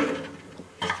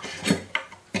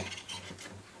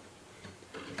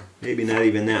 Maybe not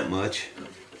even that much.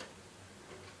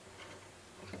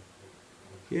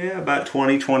 Yeah, about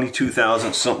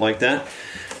 22,000, something like that.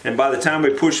 And by the time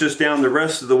we push this down the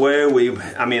rest of the way,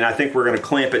 I think we're going to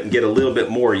clamp it and get a little bit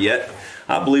more yet.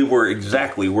 I believe we're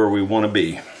exactly where we want to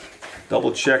be.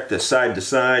 Double check the side to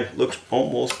side. Looks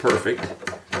almost perfect.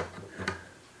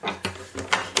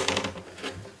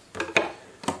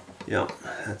 Yep,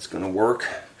 that's going to work.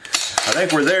 I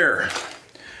think we're there.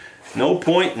 No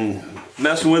point in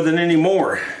messing with it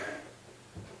anymore.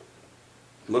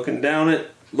 Looking down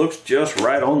it, looks just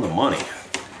right on the money.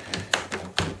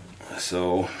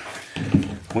 So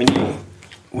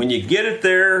when you get it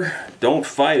there, don't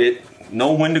fight it.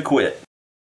 Know when to quit.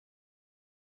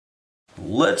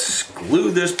 Let's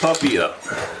glue this puppy up.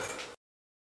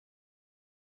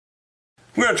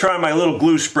 I'm going to try my little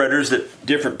glue spreaders that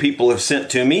different people have sent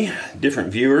to me,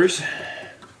 different viewers.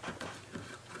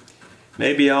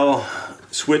 Maybe I'll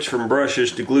switch from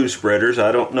brushes to glue spreaders.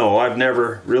 I don't know. I've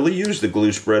never really used the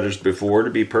glue spreaders before, to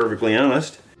be perfectly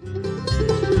honest.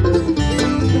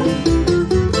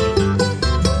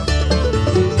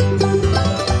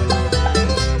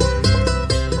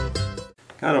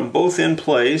 Got them both in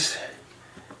place.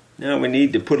 Now we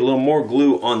need to put a little more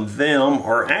glue on them,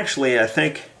 or actually I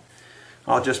think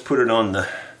I'll just put it on the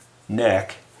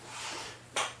neck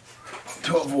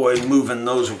to avoid moving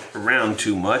those around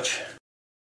too much.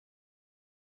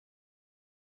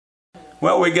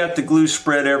 Well, we got the glue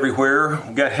spread everywhere.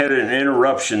 We had an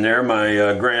interruption there.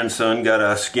 My grandson got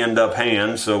a skinned up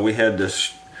hand, so we had to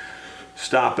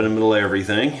stop in the middle of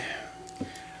everything.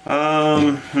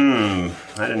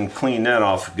 I didn't clean that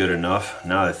off good enough,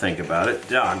 now that I think about it.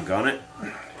 Doggone it.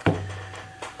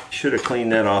 Should have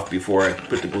cleaned that off before I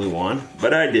put the glue on,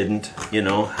 but I didn't. You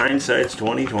know, hindsight's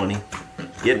 20/20.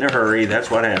 Get in a hurry, that's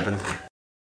what happened.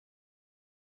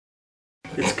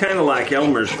 It's kind of like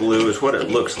Elmer's glue is what it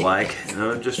looks like.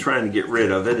 I'm just trying to get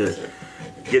rid of it,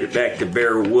 get it back to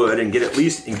bare wood, and get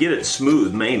it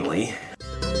smooth mainly.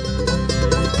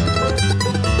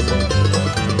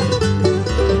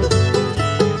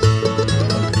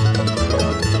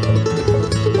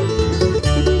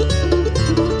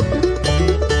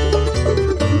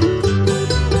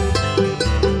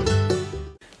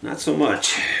 Not so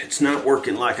much. It's not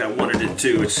working like I wanted it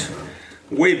to. It's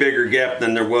a way bigger gap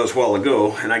than there was a while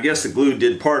ago, and I guess the glue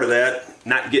did part of that,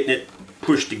 not getting it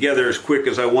pushed together as quick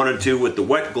as I wanted to with the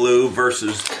wet glue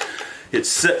versus it's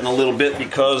sitting a little bit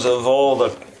because of all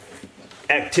the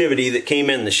activity that came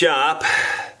in the shop.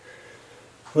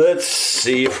 Let's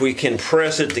see if we can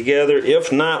press it together.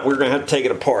 If not, we're going to have to take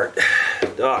it apart.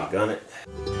 Doggone it.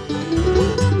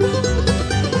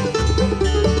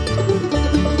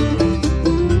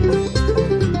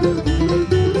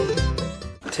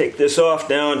 Take this off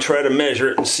now and try to measure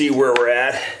it and see where we're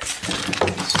at.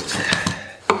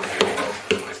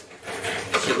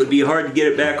 It would be hard to get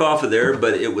it back off of there,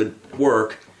 but it would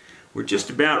work. We're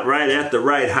just about right at the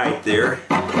right height there.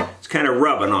 It's kind of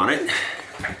rubbing on it.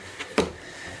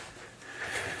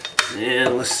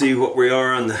 And let's see what we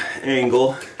are on the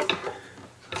angle.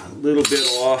 A little bit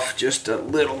off, just a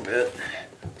little bit.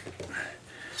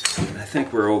 I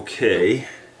think we're okay.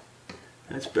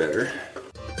 That's better.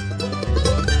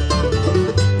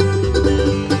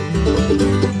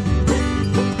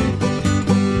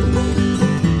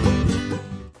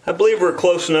 I believe we're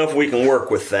close enough we can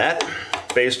work with that,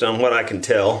 based on what I can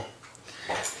tell.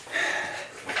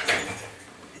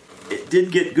 It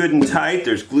did get good and tight.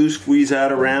 There's glue squeeze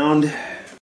out around.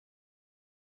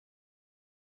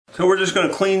 So we're just going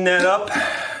to clean that up,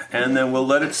 and then we'll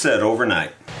let it set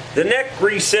overnight. The neck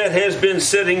reset has been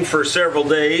sitting for several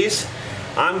days.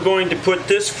 I'm going to put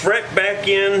this fret back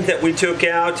in that we took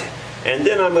out, and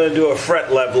then I'm going to do a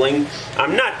fret leveling.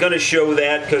 I'm not going to show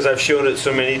that because I've shown it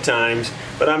so many times,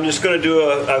 but I'm just going to do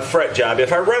a fret job.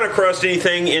 If I run across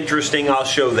anything interesting, I'll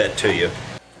show that to you.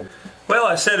 Well,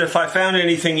 I said if I found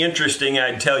anything interesting,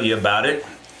 I'd tell you about it.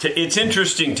 It's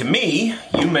interesting to me.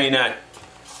 You may not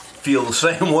feel the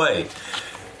same way.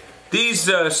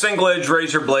 These single edge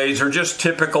razor blades are just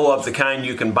typical of the kind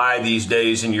you can buy these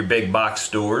days in your big box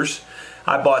stores.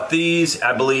 I bought these,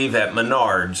 I believe, at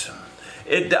Menards.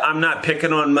 I'm not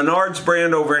picking on Menards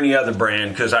brand over any other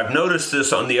brand because I've noticed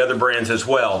this on the other brands as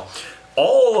well.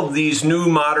 All of these new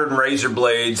modern razor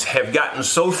blades have gotten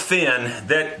so thin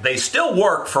that they still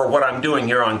work for what I'm doing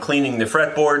here on cleaning the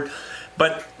fretboard,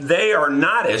 but they are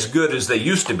not as good as they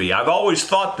used to be. I've always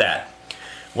thought that.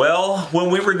 Well, when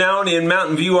we were down in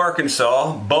Mountain View,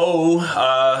 Arkansas, Bo,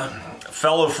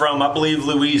 fellow from, I believe,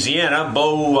 Louisiana,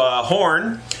 Bo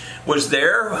Horn, was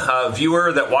there, a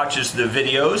viewer that watches the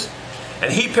videos,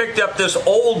 and he picked up this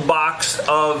old box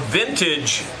of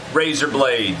vintage razor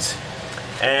blades.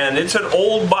 And it's an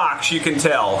old box, you can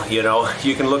tell, you know.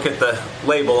 You can look at the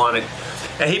label on it.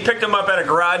 And he picked them up at a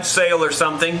garage sale or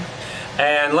something.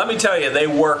 And let me tell you, they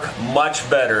work much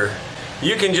better.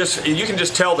 You can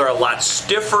just tell they're a lot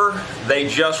stiffer. They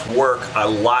just work a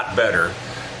lot better.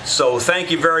 So thank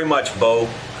you very much, Bo.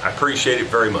 I appreciate it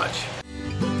very much.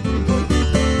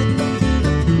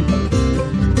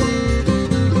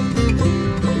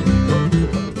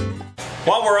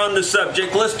 While we're on the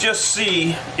subject, let's just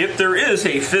see if there is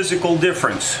a physical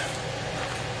difference.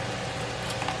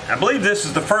 I believe this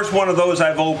is the first one of those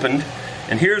I've opened,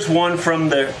 and here's one from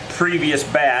the previous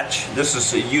batch. This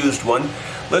is a used one.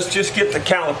 Let's just get the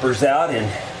calipers out and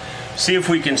see if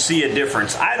we can see a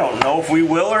difference. I don't know if we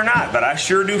will or not, but I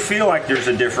sure do feel like there's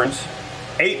a difference.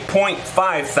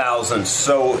 8.5 thousandths,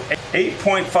 so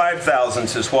 8.5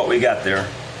 thousandths is what we got there.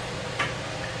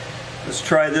 Let's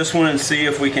try this one and see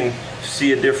if we can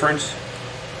see a difference.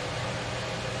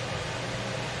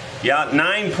 Yeah,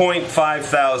 9.5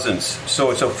 thousandths,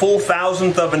 so it's a full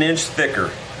thousandth of an inch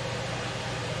thicker.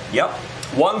 Yep,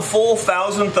 1 full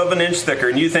thousandth of an inch thicker.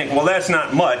 And you think, well, that's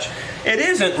not much. It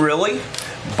isn't really,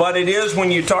 but it is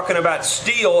when you're talking about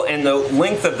steel and the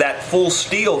length of that full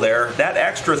steel there. That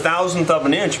extra thousandth of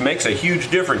an inch makes a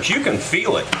huge difference. You can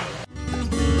feel it.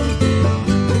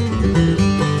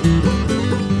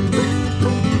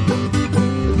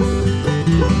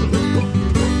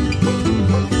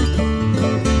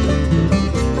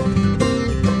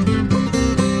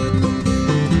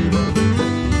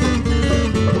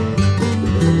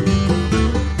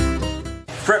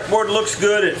 Fretboard looks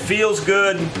good, it feels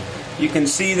good. You can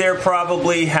see there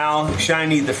probably how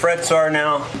shiny the frets are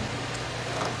now.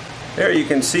 There you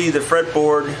can see the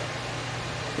fretboard.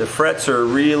 The frets are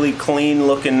really clean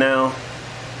looking now.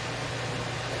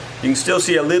 You can still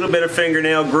see a little bit of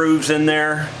fingernail grooves in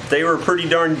there. They were pretty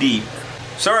darn deep.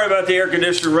 Sorry about the air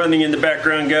conditioner running in the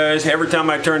background, guys. Every time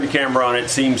I turn the camera on, it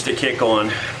seems to kick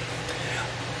on.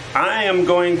 I am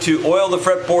going to oil the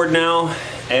fretboard now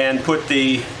and put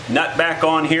the nut back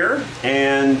on here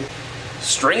and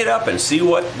string it up and see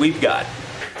what we've got.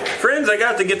 Friends, I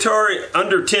got the guitar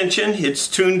under tension. It's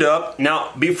tuned up.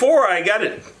 Now, before I got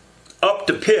it up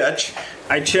to pitch,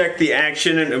 I checked the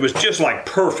action and it was just like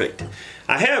perfect.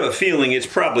 I have a feeling it's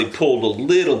probably pulled a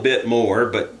little bit more,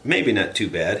 but maybe not too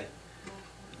bad.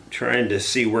 I'm trying to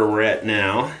see where we're at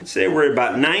now. Let's say we're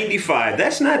about 95.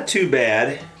 That's not too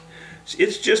bad.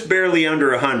 It's just barely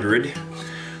under 100.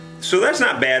 So that's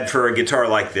not bad for a guitar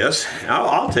like this.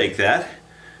 I'll take that.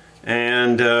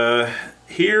 And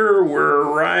here we're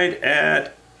right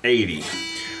at 80.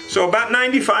 So about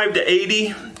 95 to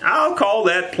 80, I'll call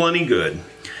that plenty good.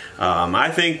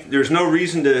 I think there's no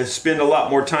reason to spend a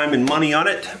lot more time and money on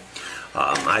it.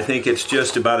 I think it's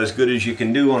just about as good as you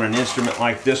can do on an instrument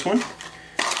like this one.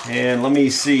 And let me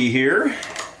see here.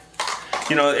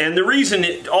 You know, and the reason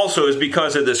it also is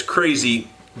because of this crazy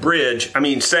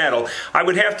saddle. I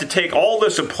would have to take all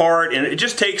this apart, and it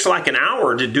just takes like an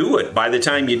hour to do it by the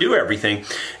time you do everything.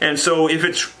 And so if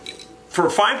it's for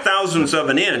 5 thousandths of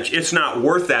an inch, it's not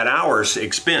worth that hour's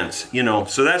expense, you know.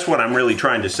 So that's what I'm really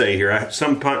trying to say here.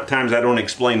 Sometimes I don't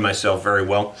explain myself very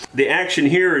well. The action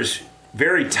here is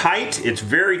very tight. It's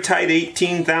very tight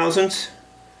 18 thousandths.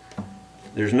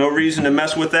 There's no reason to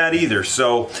mess with that either.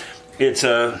 So it's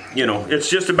you know, it's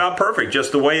just about perfect,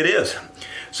 just the way it is.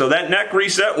 So that neck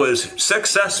reset was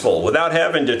successful without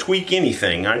having to tweak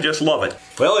anything. I just love it.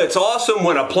 Well, it's awesome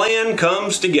when a plan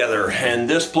comes together, and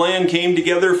this plan came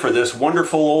together for this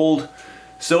wonderful old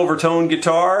Silvertone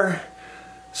guitar.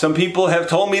 Some people have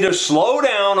told me to slow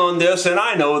down on this, and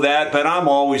I know that, but I'm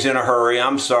always in a hurry.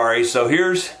 I'm sorry. So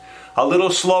here's a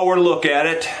little slower look at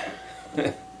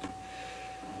it.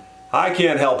 I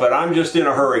can't help it. I'm just in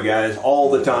a hurry, guys, all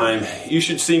the time. You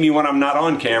should see me when I'm not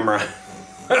on camera.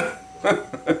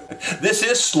 This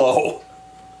is slow.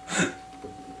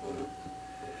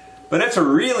 But that's a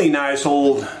really nice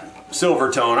old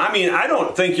Silvertone. I mean, I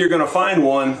don't think you're going to find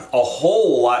one a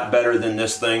whole lot better than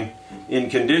this thing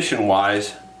in condition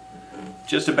wise.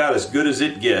 Just about as good as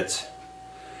it gets.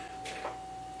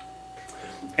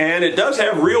 And it does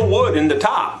have real wood in the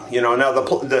top. You know, now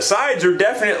the sides are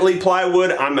definitely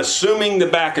plywood. I'm assuming the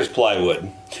back is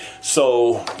plywood.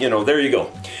 So, you know, there you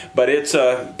go. But it's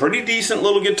a pretty decent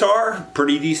little guitar,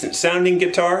 pretty decent sounding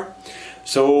guitar.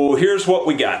 So here's what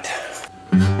we got.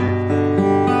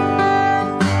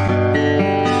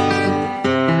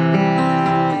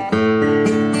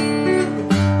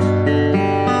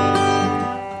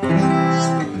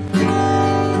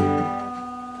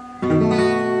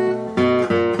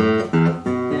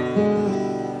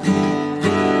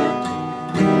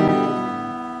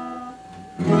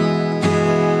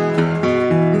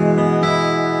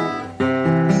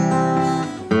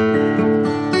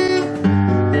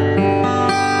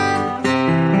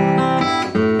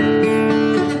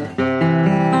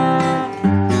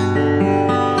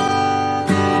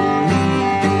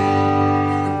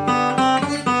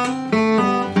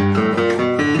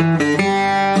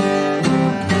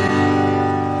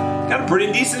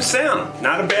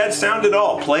 at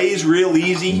all. Plays real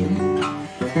easy.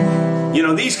 You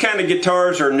know, these kind of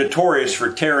guitars are notorious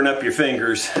for tearing up your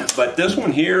fingers, but this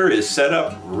one here is set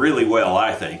up really well,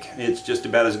 I think. It's just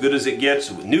about as good as it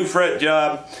gets with new fret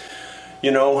job,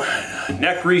 you know,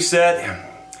 neck reset.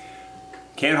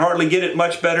 Can't hardly get it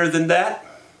much better than that.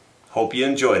 Hope you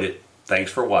enjoyed it.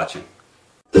 Thanks for watching.